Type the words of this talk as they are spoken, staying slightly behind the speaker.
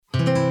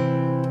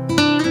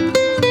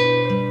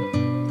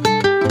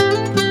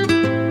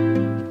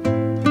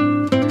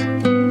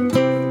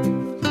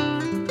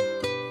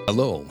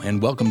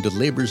and welcome to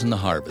Labors in the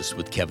Harvest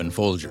with Kevin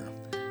Folger.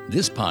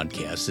 This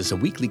podcast is a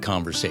weekly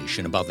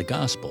conversation about the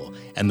gospel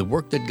and the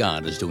work that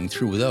God is doing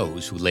through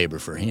those who labor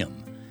for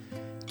Him.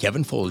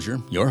 Kevin Folger,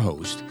 your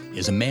host,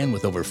 is a man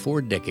with over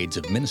 4 decades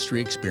of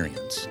ministry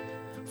experience.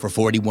 For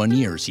 41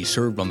 years, he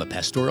served on the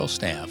pastoral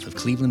staff of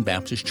Cleveland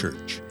Baptist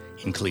Church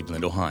in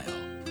Cleveland, Ohio.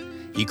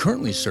 He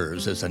currently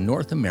serves as the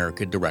North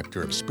America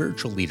Director of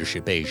Spiritual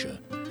Leadership Asia,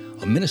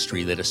 a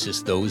ministry that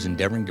assists those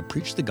endeavoring to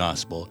preach the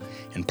gospel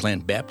and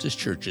plant Baptist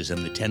churches in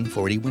the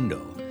 1040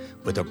 window,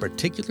 with a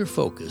particular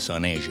focus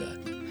on Asia.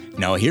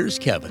 Now here's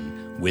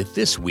Kevin with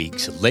this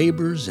week's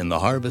Labors in the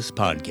Harvest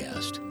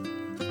podcast.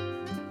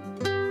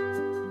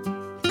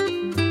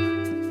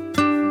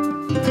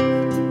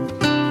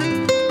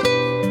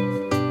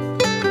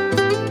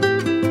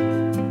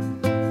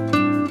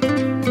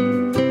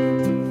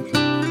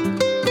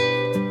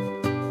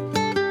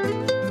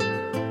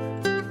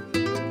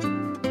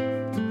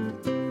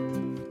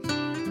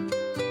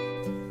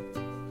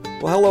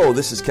 Hello,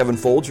 this is Kevin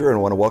Folger, and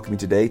I want to welcome you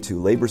today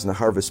to Labors in the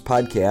Harvest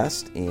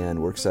podcast,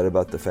 and we're excited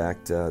about the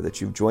fact that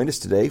you've joined us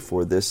today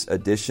for this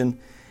edition.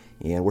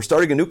 And we're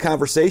starting a new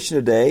conversation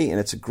today, and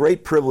it's a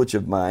great privilege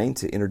of mine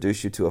to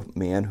introduce you to a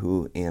man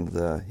who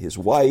and his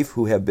wife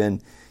who have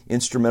been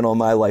instrumental in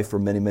my life for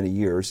many, many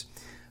years.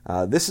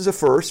 This is a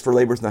first for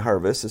Labors in the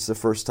Harvest. It's the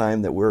first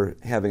time that we're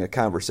having a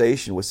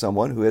conversation with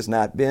someone who has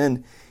not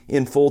been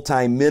in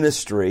full-time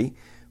ministry,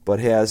 but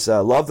has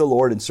loved the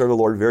Lord and served the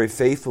Lord very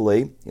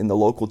faithfully in the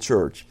local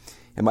church.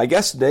 And my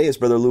guest today is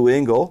Brother Lou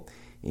Engle,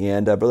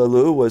 and Brother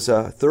Lou was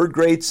a third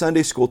grade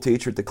Sunday school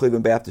teacher at the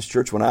Cleveland Baptist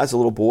Church when I was a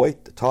little boy,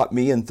 taught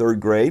me in third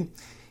grade,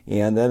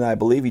 and then I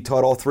believe he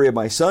taught all 3 of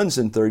my sons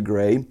in third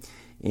grade,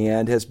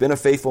 and has been a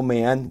faithful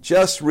man,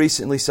 just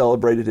recently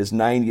celebrated his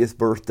 90th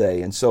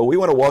birthday. And so we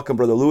want to welcome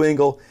Brother Lou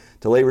Engle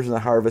to Labors in the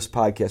Harvest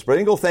podcast.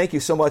 Brother Engle, thank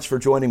you so much for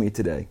joining me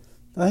today.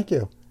 Thank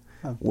you.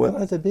 I'm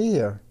glad to be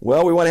here.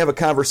 Well, we want to have a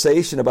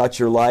conversation about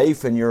your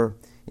life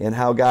and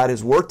how God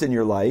has worked in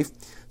your life.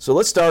 So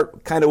let's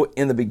start kind of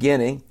in the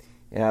beginning.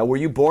 Were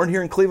you born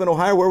here in Cleveland,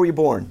 Ohio? Where were you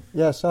born?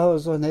 Yes, I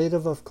was a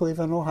native of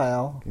Cleveland,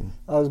 Ohio. Okay.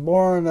 I was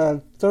born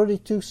on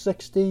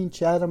 3216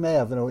 Chatham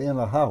Avenue in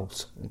a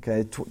house.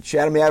 Okay,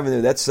 Chatham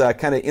Avenue, that's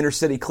kind of inner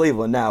city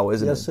Cleveland now,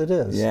 isn't it? Yes, it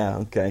is. Yeah,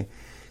 okay.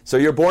 So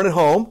you're born at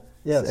home?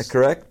 Yes. Is that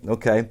correct?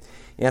 Okay.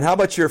 And how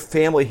about your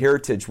family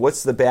heritage?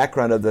 What's the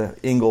background of the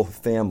Engle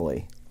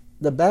family?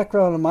 The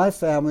background of my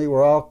family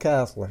were all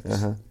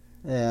Catholics,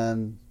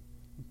 and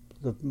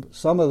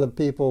some of the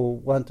people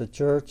went to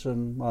church,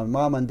 and my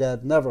mom and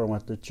dad never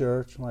went to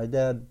church. My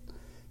dad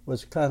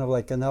was kind of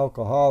like an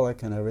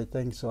alcoholic and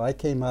everything, so I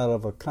came out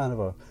of a kind of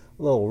a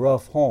little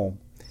rough home.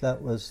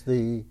 That was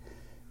the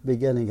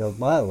beginning of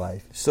my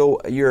life. So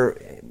you're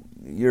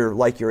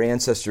like your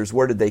ancestors.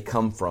 Where did they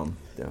come from?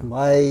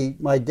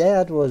 My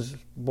dad was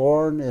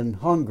born in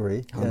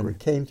Hungary. And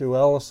came to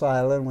Ellis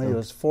Island when he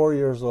was 4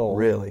 years old.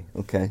 Really?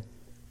 Okay.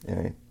 All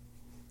right.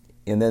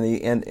 And then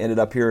he ended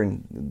up here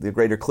in the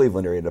greater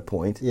Cleveland area at a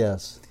point.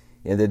 Yes.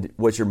 And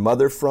was your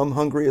mother from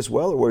Hungary as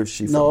well, or where is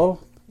she from? No,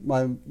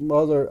 my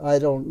mother, I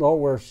don't know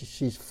where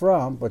she's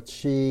from, but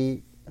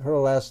her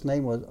last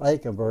name was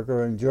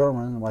Eichenberger in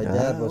German. My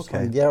dad was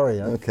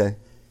Hungarian. Okay.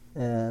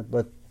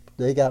 But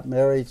they got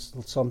married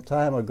some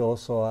time ago,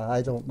 so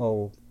I don't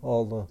know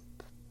all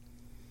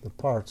the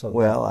parts of it.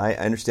 Well, I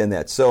understand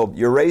that. So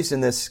you're raised in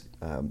this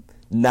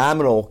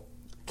nominal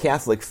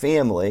Catholic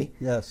family.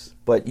 Yes.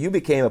 But you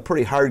became a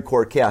pretty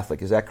hardcore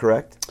Catholic, is that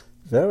correct?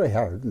 Very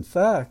hard. In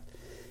fact,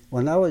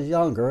 when I was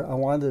younger, I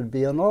wanted to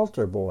be an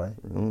altar boy.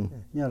 You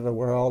know, to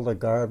wear all the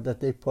garb that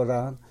they put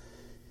on.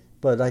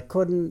 But I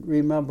couldn't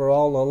remember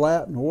all the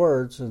Latin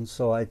words, and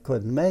so I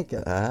couldn't make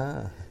it.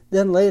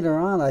 Then later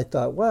on, I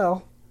thought,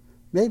 well,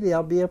 maybe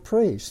I'll be a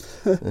priest.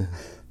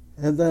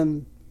 And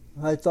then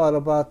I thought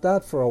about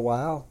that for a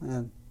while,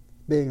 and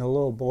being a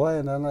little boy,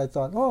 and then I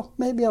thought, oh,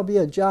 maybe I'll be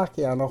a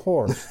jockey on a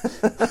horse.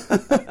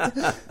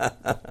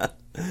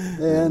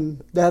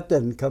 And that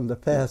didn't come to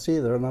pass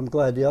either, and I'm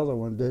glad the other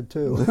one did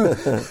too.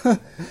 All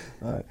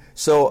right.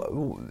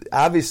 So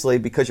obviously,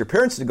 because your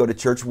parents didn't go to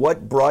church,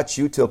 what brought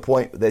you to a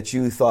point that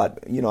you thought,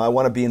 I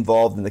want to be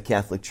involved in the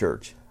Catholic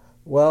Church?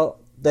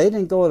 Well, they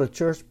didn't go to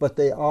church, but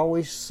they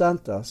always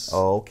sent us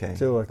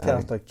to a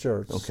Catholic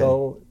church. Okay.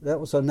 So that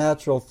was a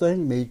natural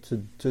thing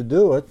to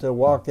do it, to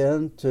walk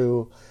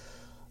into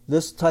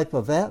this type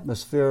of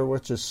atmosphere,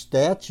 which is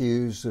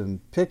statues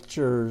and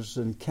pictures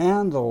and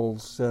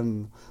candles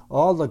and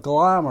all the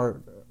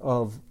glamour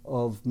of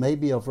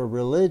a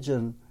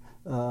religion,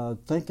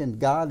 thinking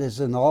God is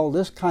in all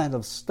this kind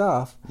of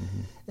stuff.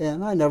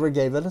 And I never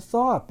gave it a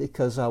thought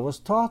because I was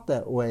taught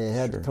that way. I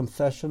had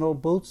confessional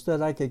boots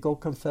that I could go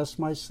confess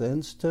my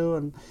sins to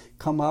and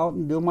come out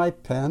and do my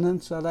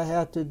penance that I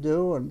had to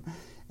do.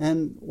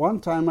 And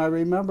one time I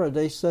remember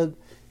they said,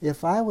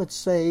 if I would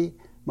say,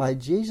 my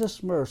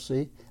Jesus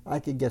mercy, I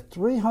could get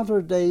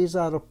 300 days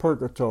out of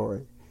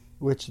purgatory,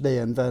 which they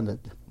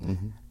invented.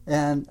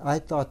 And I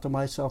thought to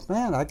myself,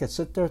 man, I could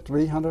sit there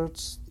 300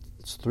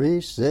 It's 3,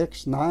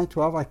 6, 9,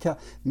 12.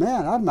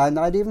 I might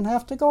not even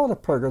have to go to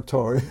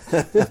purgatory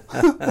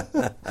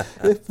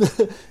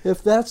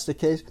if that's the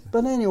case.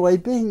 But anyway,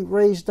 being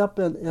raised up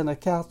in a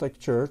Catholic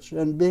church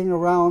and being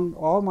around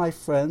all my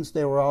friends,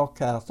 they were all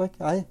Catholic,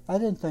 I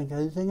didn't think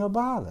anything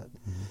about it.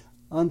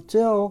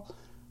 Until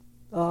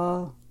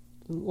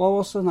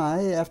Lois and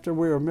I, after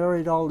we were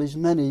married all these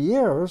many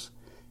years,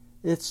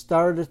 it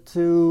started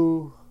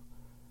to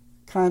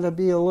kind of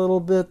be a little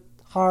bit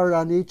hard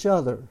on each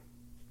other.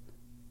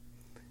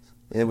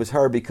 It was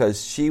hard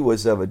because she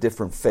was of a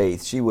different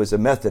faith. She was a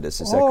Methodist,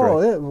 is that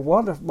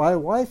correct? My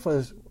wife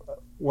was,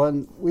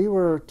 when we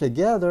were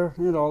together,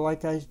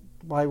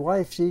 my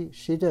wife, she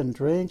didn't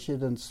drink, she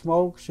didn't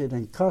smoke, she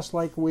didn't cuss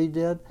like we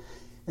did,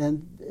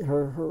 and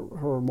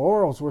her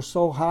morals were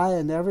so high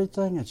and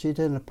everything, and she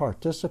didn't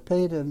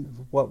participate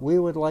in what we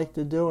would like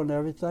to do and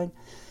everything.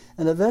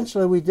 And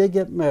eventually we did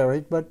get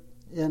married, but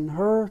in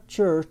her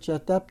church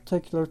at that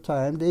particular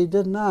time, they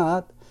did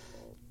not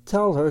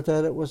tell her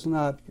that it was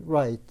not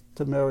right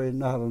to marry a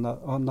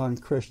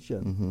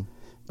non-Christian.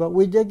 But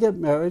we did get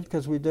married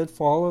because we did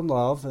fall in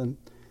love,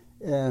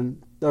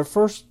 and the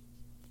first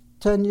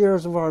 10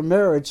 years of our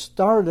marriage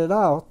started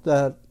out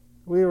that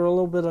we were a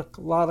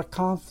lot of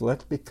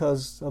conflict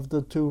because of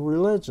the two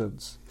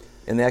religions.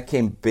 And that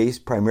came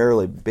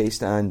primarily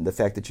based on the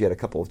fact that you had a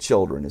couple of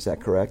children, is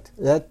that correct?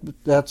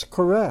 That's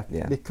correct.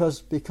 Yeah.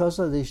 Because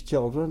of these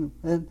children.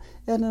 And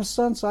in a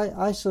sense,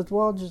 I said,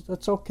 well,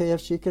 it's okay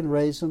if she can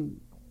raise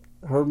them.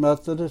 Her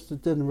Methodist,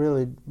 it didn't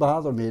really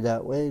bother me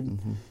that way.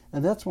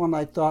 And that's when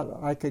I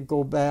thought I could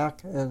go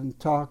back and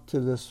talk to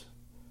this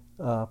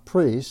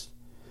priest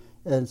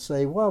and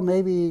say, well,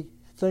 maybe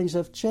things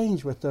have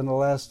changed within the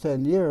last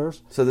 10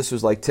 years. So this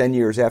was like 10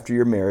 years after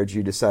your marriage,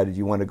 you decided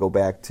you want to go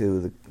back to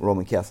the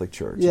Roman Catholic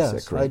Church, yes,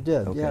 is that correct? I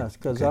did, okay. Yes,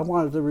 because I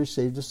wanted to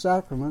receive the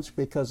sacraments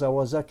because I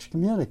was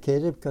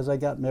excommunicated because I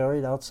got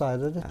married outside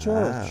of the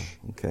church.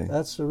 Okay.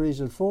 That's the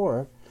reason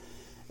for it.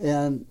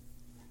 And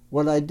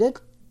when I did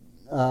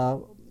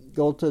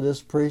go to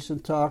this priest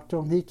and talk to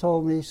him, he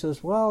told me, he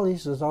says,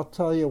 I'll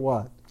tell you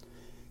what.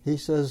 He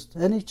says,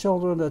 any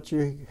children that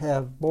you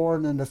have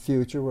born in the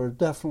future will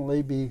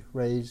definitely be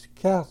raised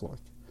Catholic.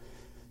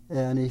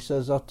 And he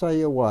says, I'll tell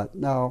you what.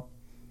 Now,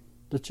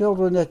 the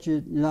children that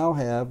you now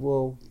have,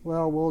 we'll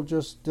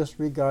just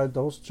disregard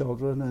those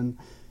children.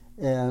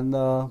 And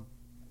I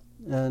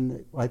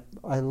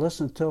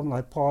listened to him, and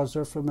I paused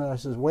there for a minute. I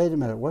says, wait a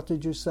minute, what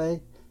did you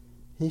say?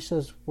 He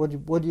says, what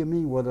do you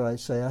mean, what did I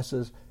say? I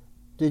says,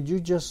 did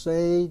you just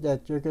say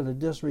that you're going to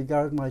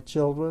disregard my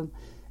children?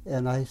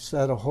 And I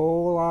said a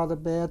whole lot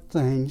of bad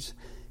things,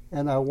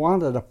 and I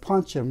wanted to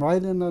punch him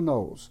right in the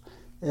nose.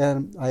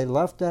 And I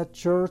left that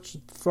church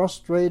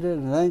frustrated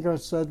and angry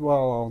and said,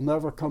 well, I'll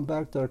never come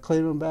back to the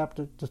Cleveland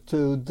Baptist,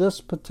 to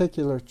this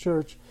particular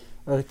church,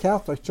 or the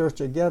Catholic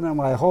Church again in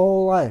my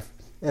whole life.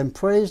 And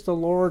praise the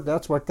Lord,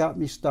 that's what got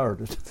me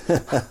started.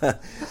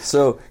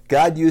 So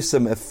God used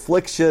some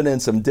affliction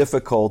and some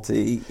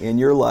difficulty in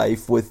your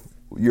life with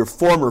your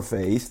former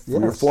faith,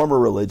 yes, your former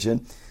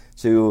religion,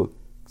 to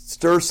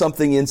stir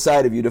something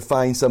inside of you to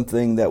find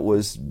something that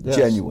was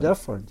genuine.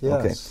 Different, yes.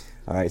 Okay.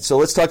 All right, so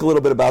let's talk a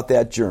little bit about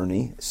that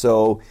journey.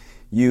 So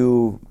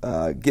you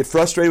get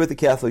frustrated with the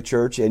Catholic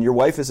Church, and your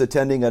wife is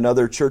attending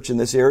another church in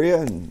this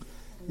area?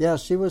 Yeah,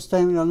 she was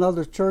attending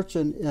another church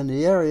in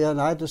the area,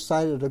 and I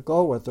decided to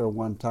go with her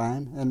one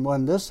time. And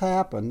when this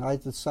happened, I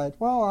decided,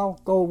 well,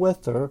 I'll go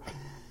with her.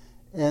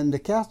 And the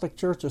Catholic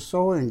Church is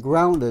so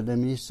engrounded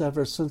in me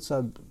ever since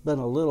I've been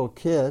a little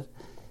kid.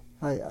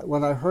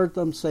 When I heard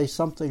them say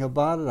something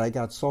about it, I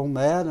got so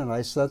mad, and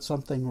I said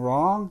something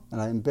wrong, and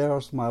I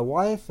embarrassed my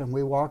wife, and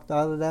we walked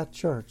out of that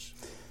church.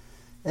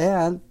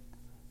 And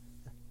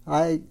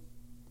I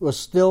was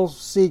still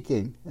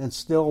seeking and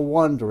still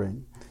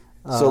wondering.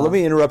 So let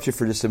me interrupt you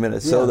for just a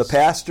minute. Yes. So the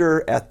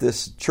pastor at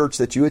this church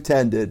that you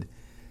attended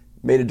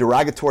made a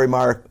derogatory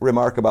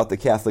remark about the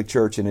Catholic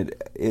Church, and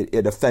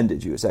it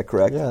offended you. Is that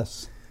correct?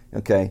 Yes.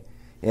 Okay.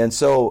 And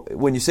so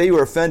when you say you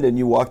were offended and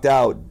you walked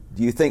out,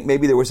 do you think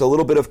maybe there was a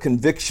little bit of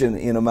conviction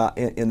in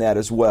that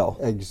as well?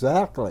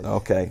 Exactly.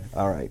 Okay.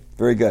 All right.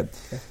 Very good.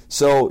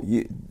 So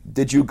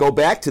did you go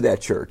back to that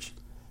church?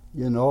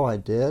 I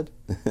did.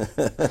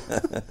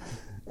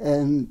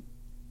 And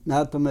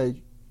not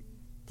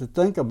to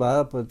think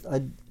about it,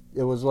 but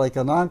it was like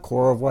an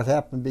encore of what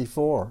happened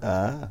before.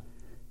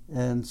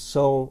 And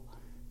so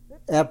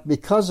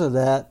because of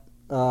that,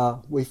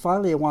 we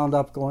finally wound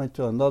up going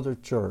to another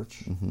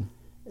church. Mm-hmm.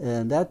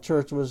 And that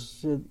church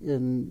was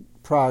in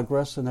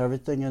progress and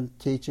everything and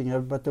teaching,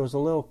 but there was a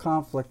little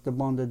conflict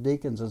among the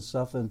deacons and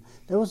stuff. And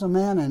there was a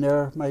man in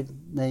there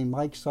named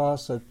Mike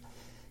Sauce that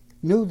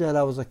knew that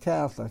I was a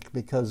Catholic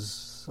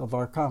because of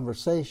our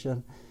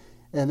conversation.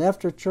 And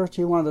after church,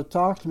 he wanted to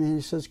talk to me, and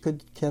he says,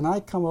 can I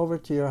come over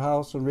to your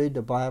house and read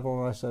the Bible?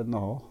 And I said,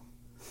 no.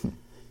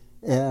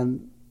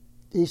 And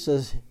he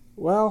says,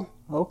 well,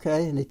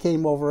 okay. And he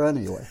came over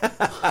anyway.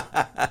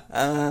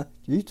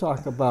 You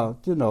talk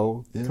about,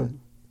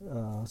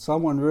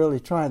 someone really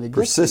trying to get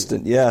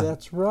persistent, you. yeah.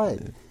 That's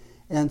right.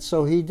 And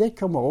so he did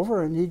come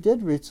over and he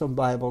did read some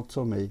Bible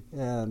to me.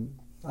 And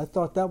I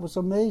thought that was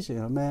amazing.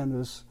 A man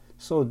was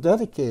so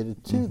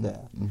dedicated to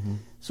that.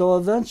 So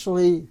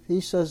eventually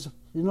he says,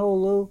 you know,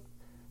 Lou,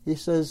 he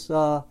says,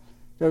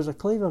 there's a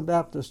Cleveland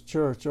Baptist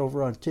church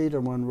over on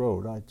Tiedemann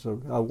Road.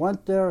 I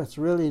went there. It's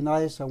really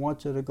nice. I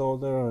want you to go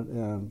there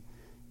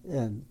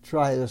and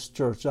try this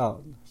church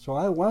out. So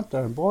I went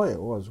there, and boy,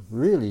 it was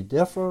really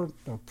different.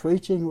 The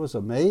preaching was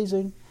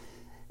amazing.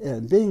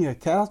 And being a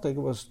Catholic,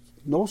 it was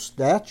no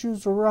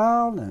statues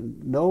around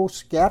and no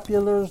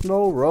scapulars,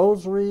 no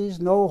rosaries,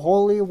 no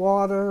holy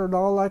water and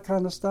all that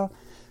kind of stuff.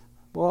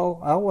 Well,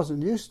 I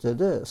wasn't used to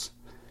this.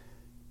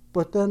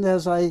 But then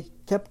as I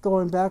kept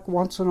going back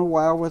once in a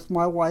while with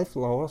my wife,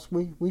 Lois,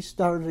 we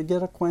started to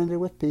get acquainted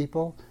with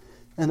people.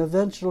 And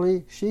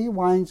eventually she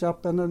winds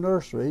up in the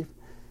nursery.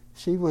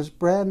 She was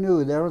brand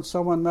new there, and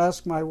someone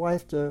asked my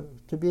wife to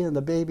be in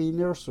the baby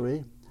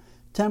nursery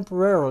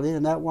temporarily,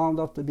 and that wound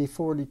up to be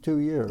 42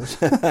 years.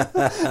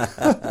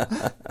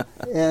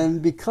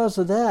 And because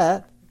of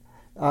that,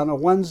 on a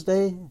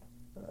Wednesday,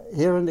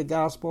 hearing the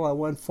gospel, I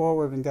went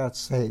forward and got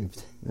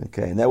saved.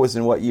 Okay, and that was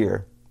in what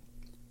year?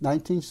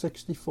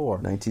 1964.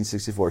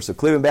 1964. So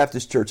Cleveland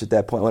Baptist Church at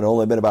that point had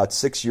only been about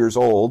 6 years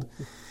old,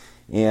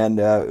 and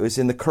it was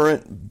on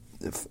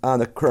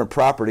the current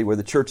property where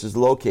the church is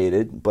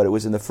located, but it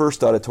was in the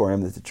first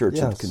auditorium that the church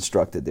had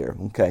constructed there.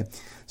 Okay,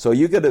 so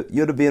you'd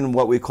have been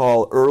what we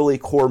call early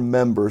core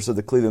members of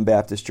the Cleveland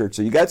Baptist Church.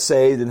 So you got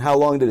saved, and how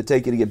long did it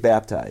take you to get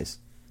baptized?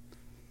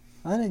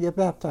 I didn't get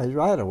baptized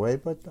right away,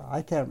 but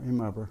I can't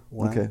remember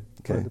when. Okay.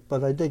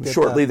 But I did get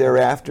shortly baptized.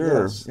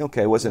 Thereafter? Yes. Or,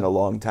 okay, it wasn't a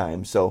long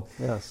time. So,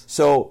 yes.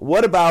 So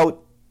what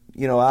about,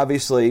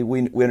 obviously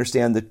we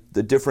understand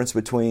the difference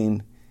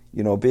between,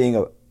 being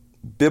a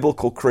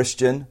biblical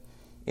Christian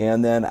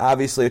and then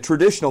obviously a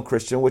traditional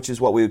Christian, which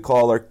is what we would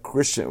call our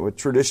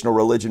traditional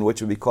religion,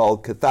 which would be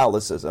called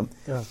Catholicism.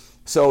 Yes.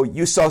 So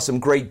you saw some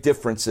great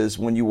differences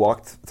when you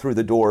walked through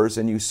the doors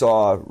and you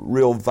saw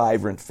real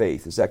vibrant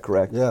faith. Is that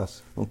correct?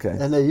 Yes. Okay.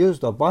 And they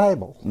used a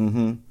Bible.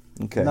 Mm-hmm.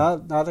 Okay.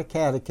 Not a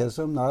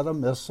catechism, not a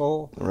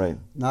missal. Right.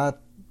 Not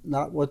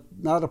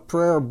a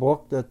prayer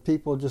book that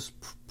people just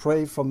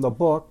pray from the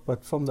book,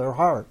 but from their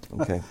heart.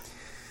 Okay.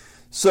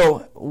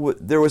 So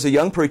there was a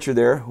young preacher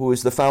there who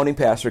was the founding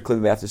pastor of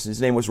Cleveland Baptist.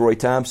 His name was Roy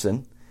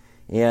Thompson.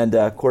 And,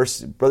 of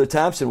course, Brother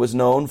Thompson was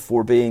known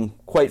for being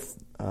quite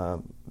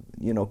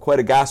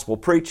a gospel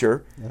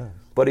preacher. Yes.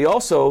 But he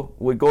also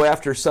would go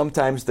after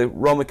sometimes the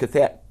Roman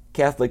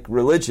Catholic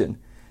religion.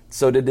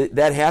 So did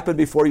that happen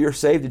before you were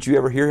saved? Did you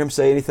ever hear him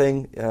say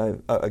anything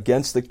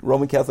against the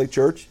Roman Catholic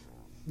Church?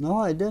 No,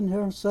 I didn't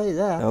hear him say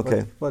that.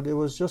 Okay. But it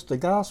was just the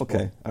gospel.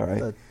 Okay, all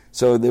right.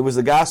 So there was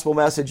the gospel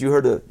message. You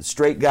heard a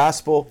straight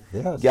gospel.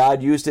 Yes.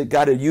 God used it.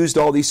 God had used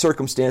all these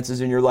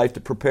circumstances in your life to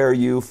prepare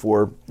you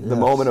for the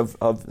moment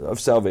of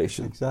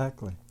salvation.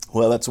 Exactly.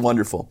 Well, that's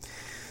wonderful.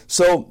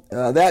 So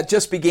that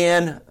just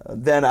began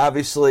then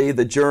obviously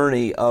the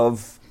journey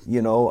of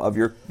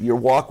your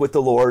walk with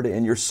the Lord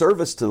and your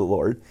service to the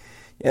Lord.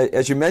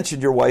 As you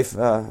mentioned, your wife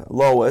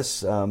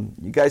Lois,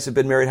 you guys have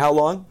been married how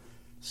long?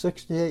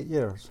 68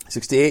 years.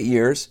 68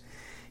 years.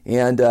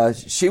 And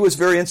she was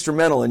very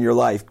instrumental in your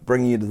life,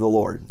 bringing you to the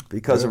Lord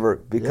because of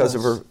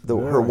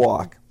her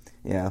walk.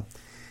 Yeah.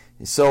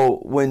 So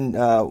when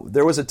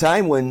there was a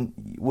time when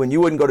you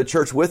wouldn't go to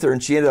church with her,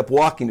 and she ended up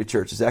walking to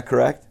church. Is that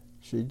correct?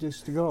 She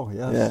used to go.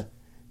 Yes.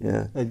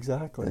 Yeah.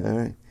 Exactly. All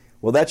right.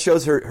 Well, that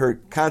shows her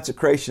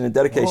consecration and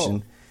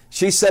dedication. Oh.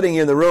 She's sitting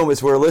in the room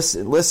as we're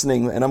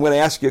listening, and I'm going to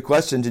ask you a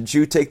question. Did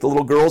you take the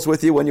little girls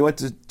with you when you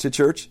went to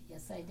church?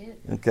 Yes, I did.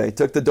 Okay.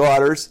 Took the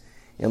daughters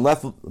and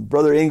left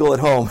Brother Engel at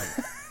home.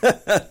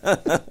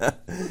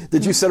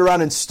 Did you sit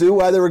around and stew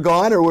while they were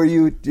gone, or were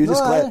you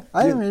just glad?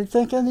 I didn't really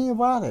think anything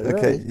about it.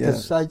 Okay, really,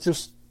 because I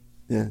just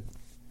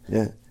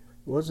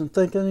wasn't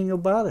thinking anything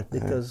about it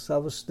because I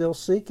was still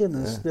seeking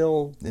and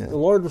still the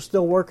Lord was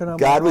still working on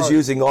my heart. God was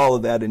using all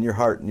of that in your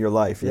heart and your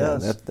life.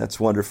 Yes. Yeah, that's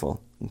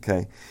wonderful.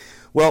 Okay.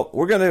 Well,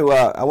 we're going to.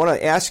 I want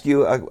to ask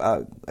you.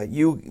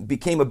 You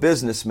became a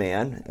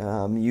businessman.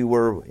 You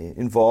were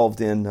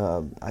involved in,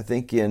 I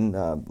think, in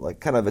like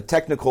kind of a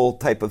technical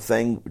type of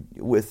thing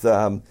with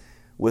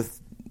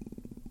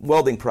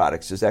welding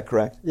products. Is that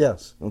correct?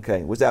 Yes.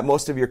 Okay. Was that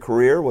most of your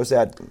career? Was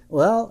that?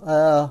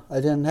 Well,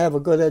 I didn't have a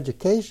good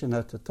education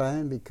at the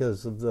time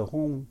because of the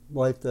home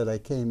life that I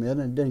came in,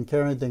 and didn't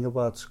care anything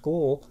about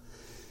school.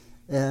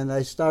 And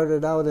I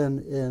started out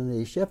in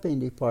the shipping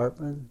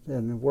department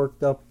and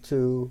worked up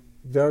to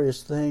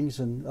various things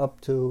and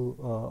up to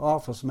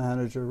office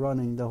manager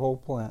running the whole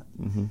plant.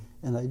 Mm-hmm.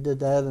 And I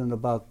did that in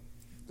about,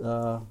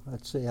 I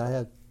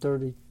had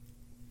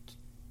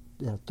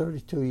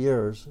 32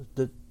 years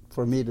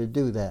for me to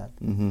do that.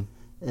 Mm-hmm.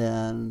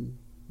 And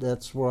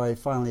that's where I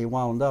finally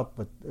wound up.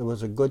 But it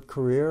was a good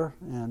career.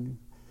 And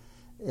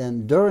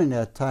during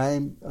that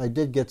time, I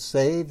did get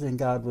saved, and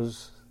God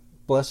was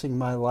blessing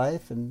my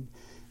life and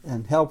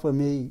helping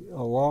me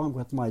along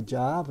with my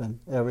job and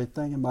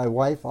everything. And my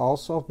wife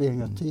also,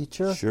 being a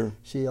teacher, sure.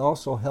 She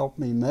also helped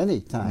me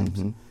many times.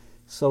 Mm-hmm.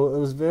 So it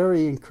was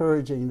very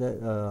encouraging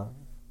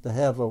to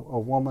have a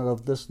woman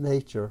of this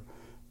nature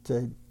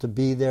to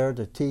be there,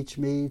 to teach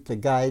me, to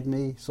guide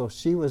me. So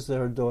she was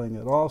there doing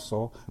it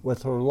also,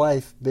 with her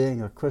life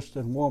being a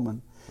Christian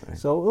woman. Right.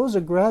 So it was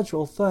a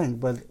gradual thing,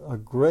 but a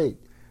great.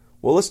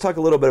 Well, let's talk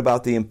a little bit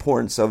about the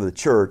importance of the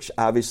church,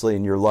 obviously,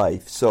 in your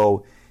life.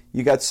 So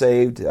you got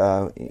saved.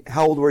 How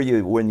old were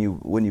you when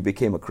you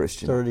became a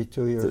Christian?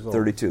 32 years old.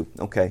 32,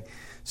 okay.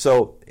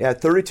 So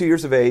at 32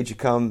 years of age, you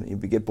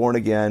get born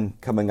again,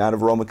 coming out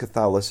of Roman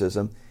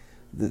Catholicism.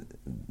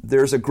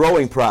 There's a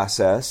growing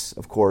process,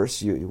 of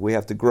course. We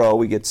have to grow.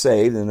 We get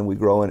saved, and then we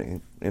grow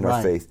in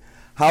our faith.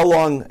 How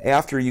long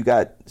after you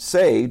got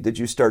saved did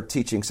you start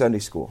teaching Sunday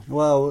school?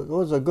 Well, it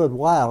was a good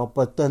while,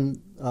 but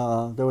then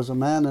there was a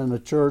man in the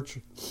church,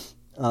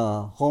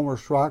 Homer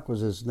Schrock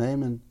was his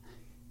name, and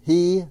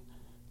he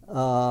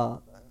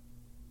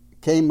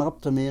came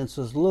up to me and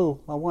says,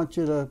 "Lou, I want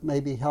you to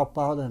maybe help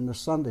out in the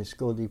Sunday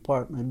school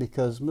department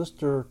because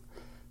Mr.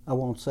 I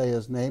won't say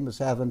his name, is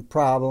having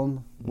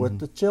problem with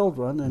the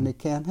children and he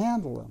can't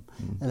handle them.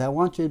 And I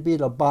want you to be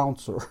the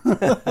bouncer."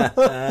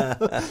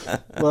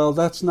 Well,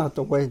 that's not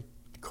the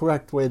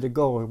correct way to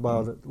go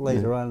about it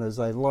later on, as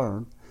I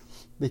learned,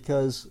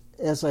 because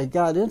as I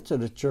got into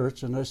the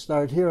church and I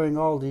started hearing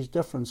all these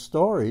different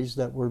stories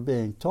that were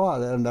being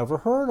taught, I'd never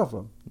heard of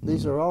them.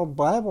 These are all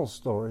Bible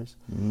stories.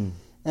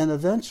 And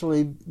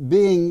eventually,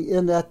 being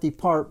in that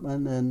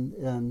department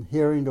and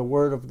hearing the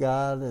Word of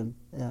God and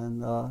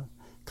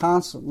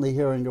constantly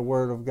hearing the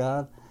Word of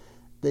God,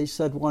 they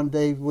said one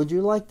day, "Would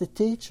you like to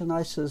teach?" And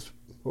I says,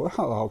 "Well,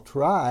 I'll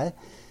try."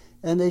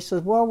 And they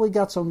said, "Well, we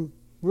got some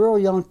real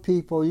young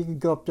people. You can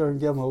go up there and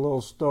give them a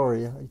little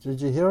story."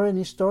 "Did you hear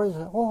any stories?" I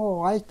said,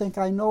 "Oh, I think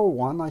I know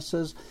one." I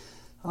says,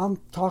 "I'm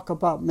talking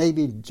about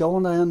maybe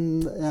Jonah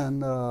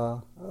and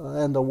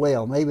the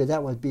whale. Maybe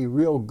that would be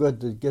real good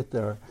to get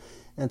there."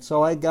 And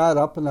so I got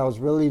up and I was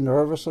really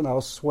nervous and I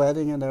was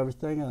sweating and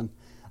everything, and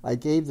I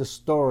gave the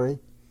story.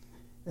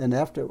 And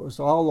after it was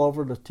all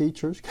over, the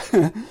teachers,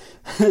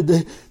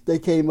 they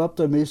came up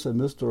to me and said,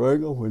 "Mr.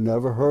 Engel, we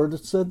never heard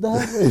it said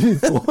that way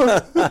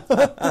before."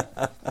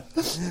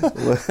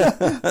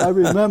 I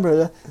remember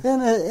that.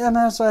 And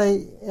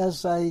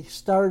as I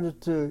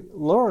started to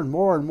learn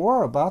more and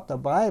more about the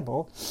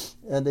Bible,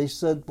 and they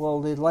said,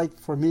 well, they'd like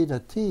for me to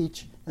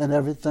teach and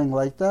everything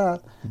like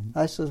that,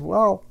 I said,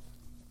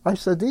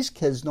 these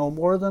kids know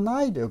more than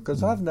I do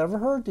because I've never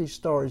heard these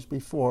stories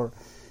before.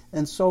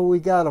 And so we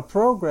got a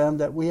program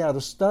that we had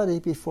to study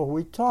before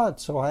we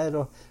taught. So I had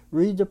to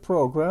read the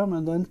program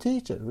and then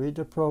teach it, read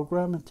the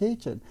program and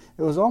teach it.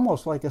 It was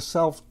almost like a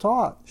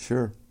self-taught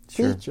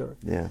teacher.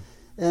 Yeah.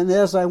 And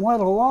as I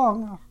went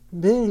along,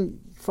 being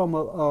from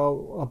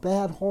a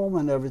bad home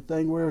and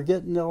everything, we were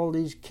getting all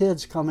these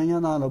kids coming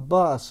in on a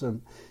bus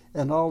and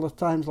all the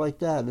times like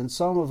that. And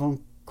some of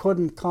them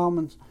couldn't come.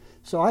 And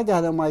so I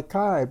got in my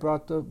car. I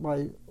brought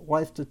my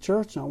wife to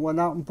church and I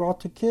went out and brought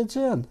the kids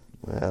in.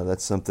 Well,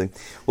 that's something.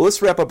 Well,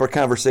 let's wrap up our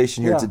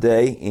conversation here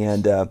today.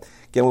 And again,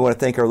 we want to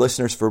thank our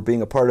listeners for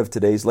being a part of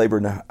today's Labor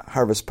and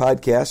Harvest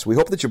podcast. We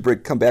hope that you'll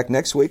come back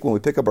next week when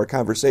we pick up our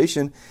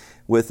conversation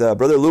with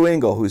Brother Lou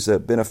Engel, who's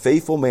been a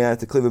faithful man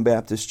at the Cleveland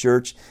Baptist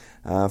Church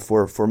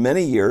for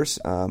many years,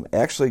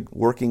 actually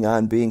working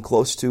on being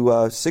close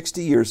to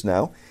 60 years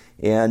now.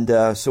 And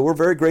so we're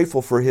very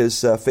grateful for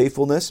his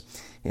faithfulness.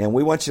 And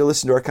we want you to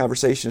listen to our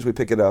conversation as we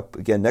pick it up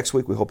again next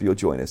week. We hope you'll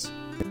join us.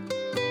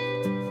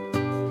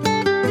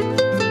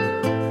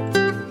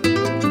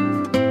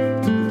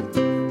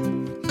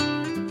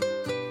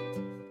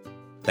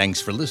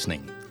 Thanks for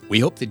listening. We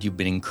hope that you've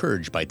been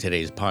encouraged by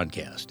today's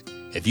podcast.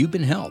 If you've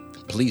been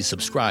helped, please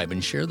subscribe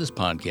and share this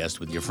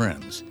podcast with your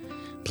friends.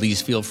 Please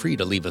feel free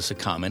to leave us a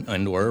comment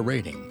and/or a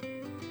rating.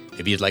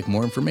 If you'd like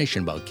more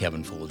information about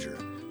Kevin Folger,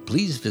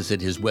 please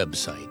visit his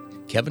website,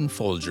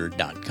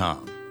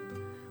 kevinfolger.com.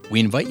 We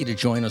invite you to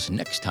join us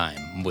next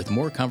time with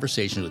more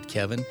conversations with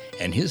Kevin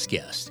and his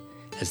guests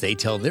as they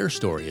tell their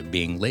story of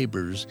being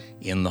laborers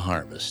in the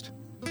harvest.